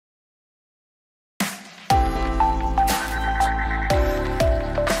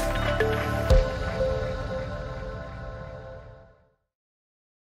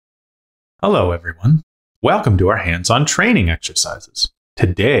Hello everyone. Welcome to our hands-on training exercises.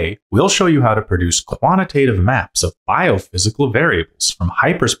 Today, we'll show you how to produce quantitative maps of biophysical variables from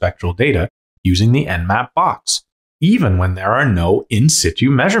hyperspectral data using the EnMAP-Box, even when there are no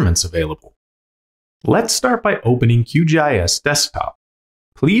in-situ measurements available. Let's start by opening QGIS Desktop.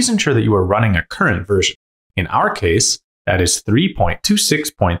 Please ensure that you are running a current version. In our case, that is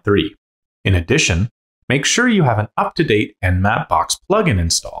 3.26.3. In addition, make sure you have an up-to-date EnMAP-Box plugin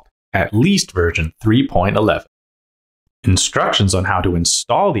installed, at least version 3.11. Instructions on how to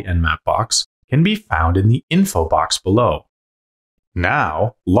install the EnMAP-Box can be found in the info box below.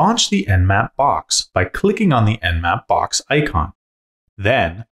 Now, launch the EnMAP-Box by clicking on the EnMAP-Box icon.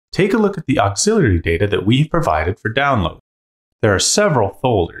 Then, take a look at the auxiliary data that we've provided for download. There are several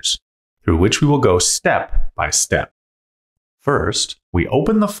folders, through which we will go step by step. First, we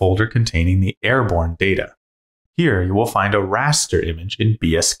open the folder containing the airborne data. Here you will find a raster image in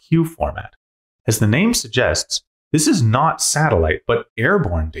BSQ format. As the name suggests, this is not satellite but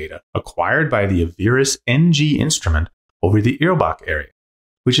airborne data acquired by the Aviris NG instrument over the Irbach area,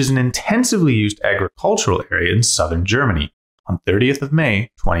 which is an intensively used agricultural area in southern Germany on 30th of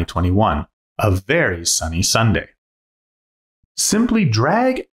May 2021, a very sunny Sunday. Simply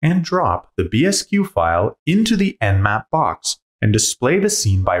drag and drop the BSQ file into the EnMAP-Box and display the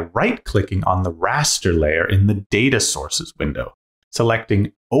scene by right-clicking on the raster layer in the Data Sources window,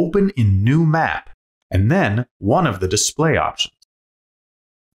 selecting Open in New Map, and then one of the display options.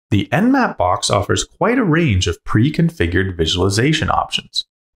 The EnMAP-Box offers quite a range of pre-configured visualization options,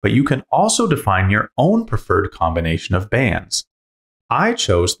 but you can also define your own preferred combination of bands. I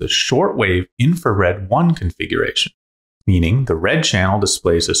chose the shortwave infrared 1 configuration, meaning the red channel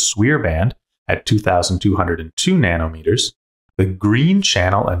displays a SWIR band at 2202 nanometers, the green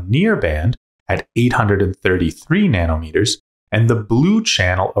channel a near band at 833 nanometers, and the blue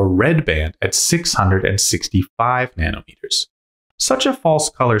channel a red band at 665 nanometers. Such a false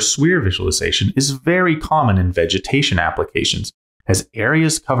color SWIR visualization is very common in vegetation applications, as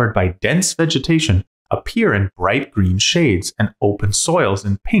areas covered by dense vegetation appear in bright green shades and open soils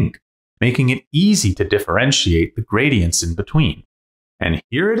in pink, making it easy to differentiate the gradients in between. And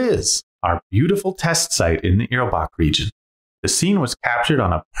here it is, our beautiful test site in the Irbach region. The scene was captured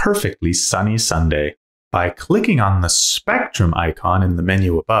on a perfectly sunny Sunday. By clicking on the spectrum icon in the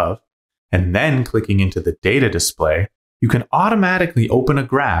menu above, and then clicking into the data display, you can automatically open a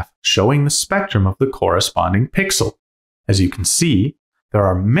graph showing the spectrum of the corresponding pixel. As you can see, there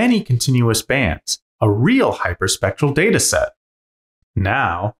are many continuous bands, a real hyperspectral data set.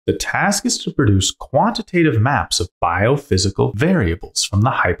 Now, the task is to produce quantitative maps of biophysical variables from the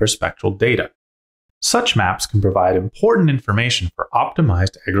hyperspectral data. Such maps can provide important information for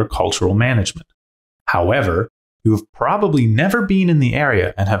optimized agricultural management. However, you have probably never been in the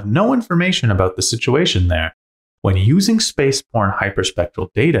area and have no information about the situation there. When using spaceborne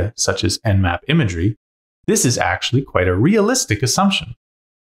hyperspectral data, such as EnMAP imagery, this is actually quite a realistic assumption.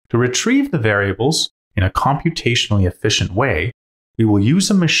 To retrieve the variables in a computationally efficient way, we will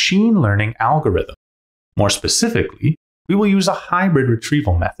use a machine learning algorithm. More specifically, we will use a hybrid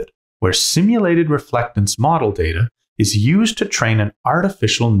retrieval method, where simulated reflectance model data is used to train an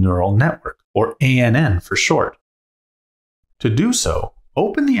artificial neural network, or ANN for short. To do so,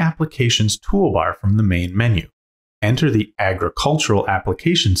 open the Applications toolbar from the main menu, enter the Agricultural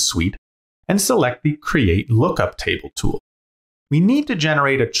Applications suite, and select the Create Lookup Table tool. We need to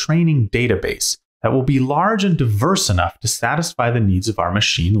generate a training database that will be large and diverse enough to satisfy the needs of our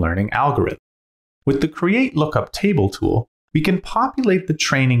machine learning algorithm. With the Create Lookup Table tool, we can populate the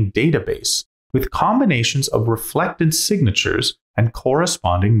training database with combinations of reflectance signatures and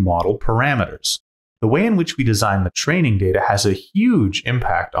corresponding model parameters. The way in which we design the training data has a huge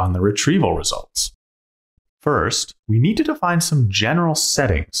impact on the retrieval results. First, we need to define some general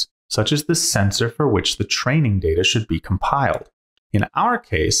settings, such as the sensor for which the training data should be compiled. In our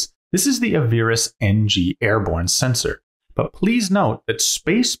case, this is the Aviris NG airborne sensor, but please note that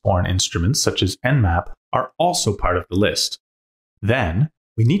spaceborne instruments such as EnMAP are also part of the list. Then,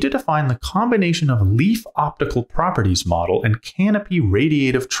 we need to define the combination of leaf optical properties model and canopy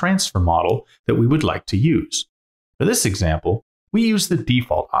radiative transfer model that we would like to use. For this example, we use the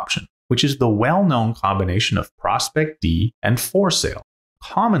default option, which is the well-known combination of Prospect D and Foresail,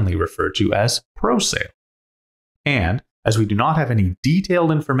 commonly referred to as ProSail. And, as we do not have any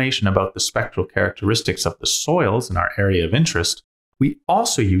detailed information about the spectral characteristics of the soils in our area of interest, we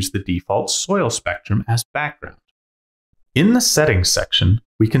also use the default soil spectrum as background. In the Settings section,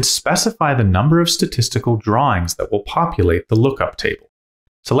 we can specify the number of statistical drawings that will populate the lookup table.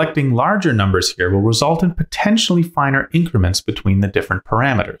 Selecting larger numbers here will result in potentially finer increments between the different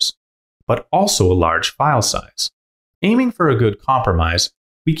parameters. but also a large file size. Aiming for a good compromise,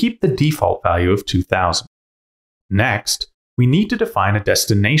 we keep the default value of 2000. Next, we need to define a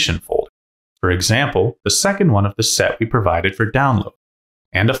destination folder. For example, the second one of the set we provided for download,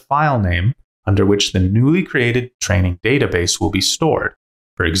 and a file name under which the newly created training database will be stored.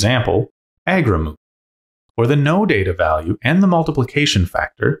 For example, Agri-09. For the no data value and the multiplication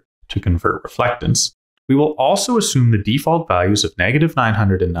factor, to convert reflectance, we will also assume the default values of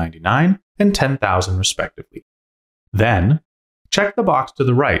 -999 and 10,000 respectively. Then, check the box to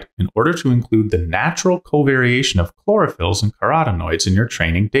the right in order to include the natural covariation of chlorophylls and carotenoids in your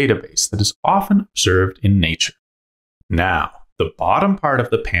training database that is often observed in nature. Now, the bottom part of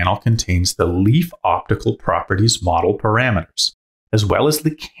the panel contains the leaf optical properties model parameters, as well as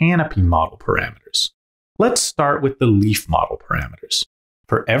the canopy model parameters. Let's start with the leaf model parameters.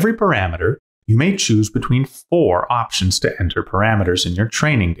 For every parameter, you may choose between 4 options to enter parameters in your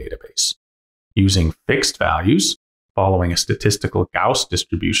training database. Using fixed values, following a statistical Gauss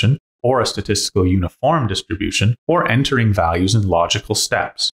distribution or a statistical uniform distribution, or entering values in logical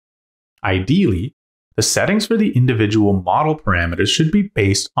steps. Ideally, the settings for the individual model parameters should be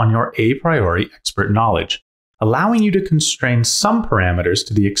based on your a priori expert knowledge, allowing you to constrain some parameters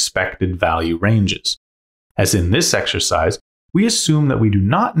to the expected value ranges. As in this exercise, we assume that we do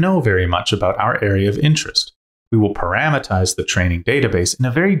not know very much about our area of interest. We will parameterize the training database in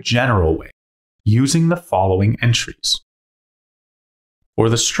a very general way, using the following entries. For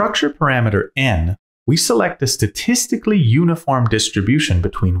the structure parameter n, we select a statistically uniform distribution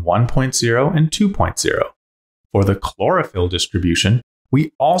between 1.0 and 2.0. For the chlorophyll distribution,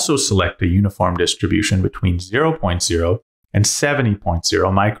 we also select a uniform distribution between 0.0 and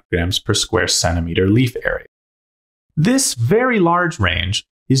 70.0 micrograms per square centimeter leaf area. This very large range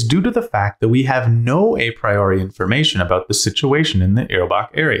is due to the fact that we have no a priori information about the situation in the Erbach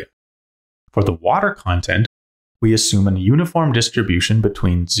area. For the water content, we assume a uniform distribution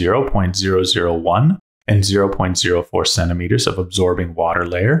between 0.001 and 0.04 centimeters of absorbing water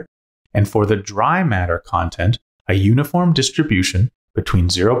layer, and for the dry matter content, a uniform distribution between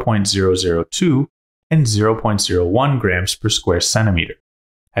 0.002 and 0.01 grams per square centimeter.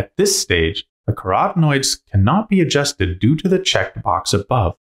 At this stage, the carotenoids cannot be adjusted due to the checked box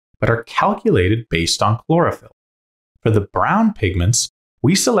above, but are calculated based on chlorophyll. For the brown pigments,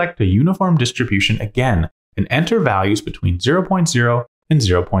 we select a uniform distribution again and enter values between 0.0 and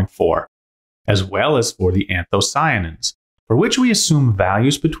 0.4, as well as for the anthocyanins, for which we assume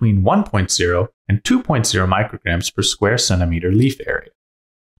values between 1.0 and 2.0 micrograms per square centimeter leaf area.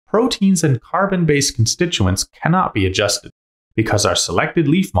 Proteins and carbon-based constituents cannot be adjusted, because our selected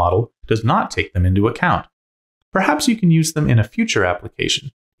leaf model does not take them into account. Perhaps you can use them in a future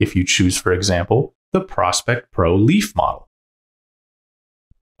application, if you choose, for example, the Prospect Pro leaf model.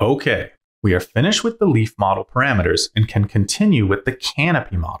 Okay, we are finished with the leaf model parameters and can continue with the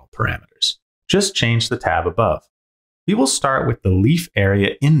canopy model parameters. Just change the tab above. We will start with the leaf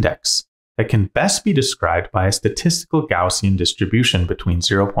area index that can best be described by a statistical Gaussian distribution between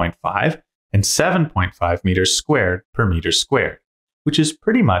 0.5 and 7.5 meters squared per meter squared, which is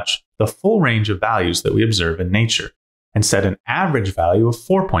pretty much the full range of values that we observe in nature, and set an average value of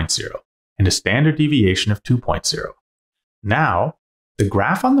 4.0 and a standard deviation of 2.0. Now, the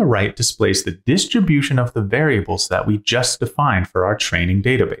graph on the right displays the distribution of the variables that we just defined for our training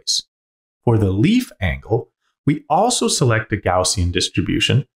database. For the leaf angle, we also select a Gaussian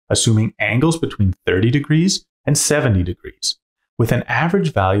distribution, assuming angles between 30 degrees and 70 degrees, with an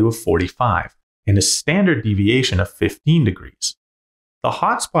average value of 45 and a standard deviation of 15 degrees. The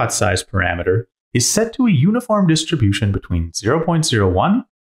hotspot size parameter is set to a uniform distribution between 0.01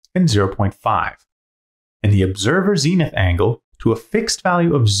 and 0.5, and the observer zenith angle to a fixed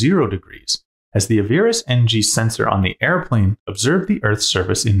value of 0 degrees, as the Aviris NG sensor on the airplane observed the Earth's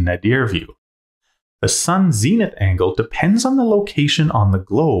surface in nadir view. The sun zenith angle depends on the location on the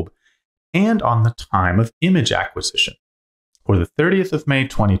globe and on the time of image acquisition. For the 30th of May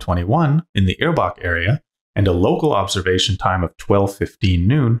 2021 in the Erbach area and a local observation time of 12:15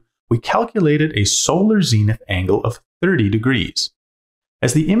 noon, we calculated a solar zenith angle of 30 degrees.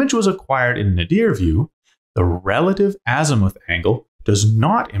 As the image was acquired in nadir view, the relative azimuth angle does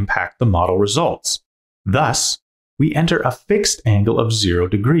not impact the model results. Thus, we enter a fixed angle of 0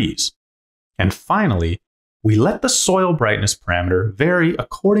 degrees. And finally, we let the soil brightness parameter vary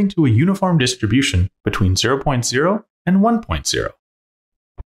according to a uniform distribution between 0.0 and 1.0.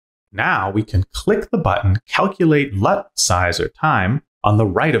 Now we can click the button Calculate LUT Size or Time on the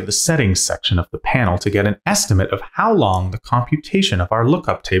right of the Settings section of the panel to get an estimate of how long the computation of our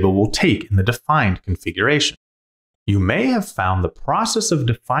lookup table will take in the defined configuration. You may have found the process of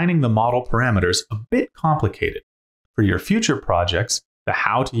defining the model parameters a bit complicated. For your future projects, the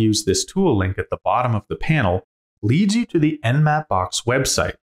How to Use This Tool link at the bottom of the panel leads you to the EnMAP-Box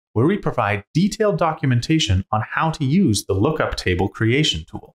website, where we provide detailed documentation on how to use the lookup table creation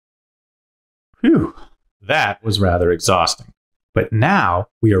tool. Phew, that was rather exhausting. But now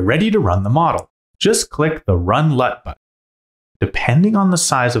we are ready to run the model. Just click the Run LUT button. Depending on the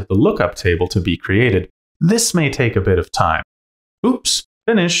size of the lookup table to be created, this may take a bit of time. Oops,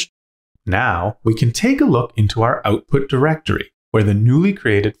 finished. Now we can take a look into our output directory, where the newly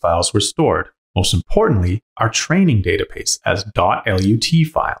created files were stored. Most importantly, our training database as .lut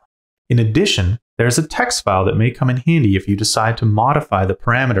file. In addition, there's a text file that may come in handy if you decide to modify the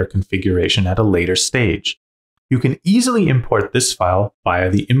parameter configuration at a later stage. You can easily import this file via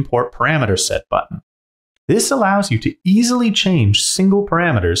the Import Parameter Set button. This allows you to easily change single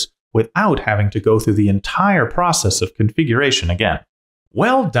parameters without having to go through the entire process of configuration again.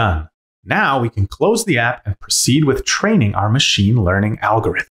 Well done! Now we can close the app and proceed with training our machine learning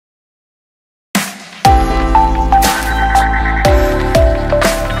algorithm.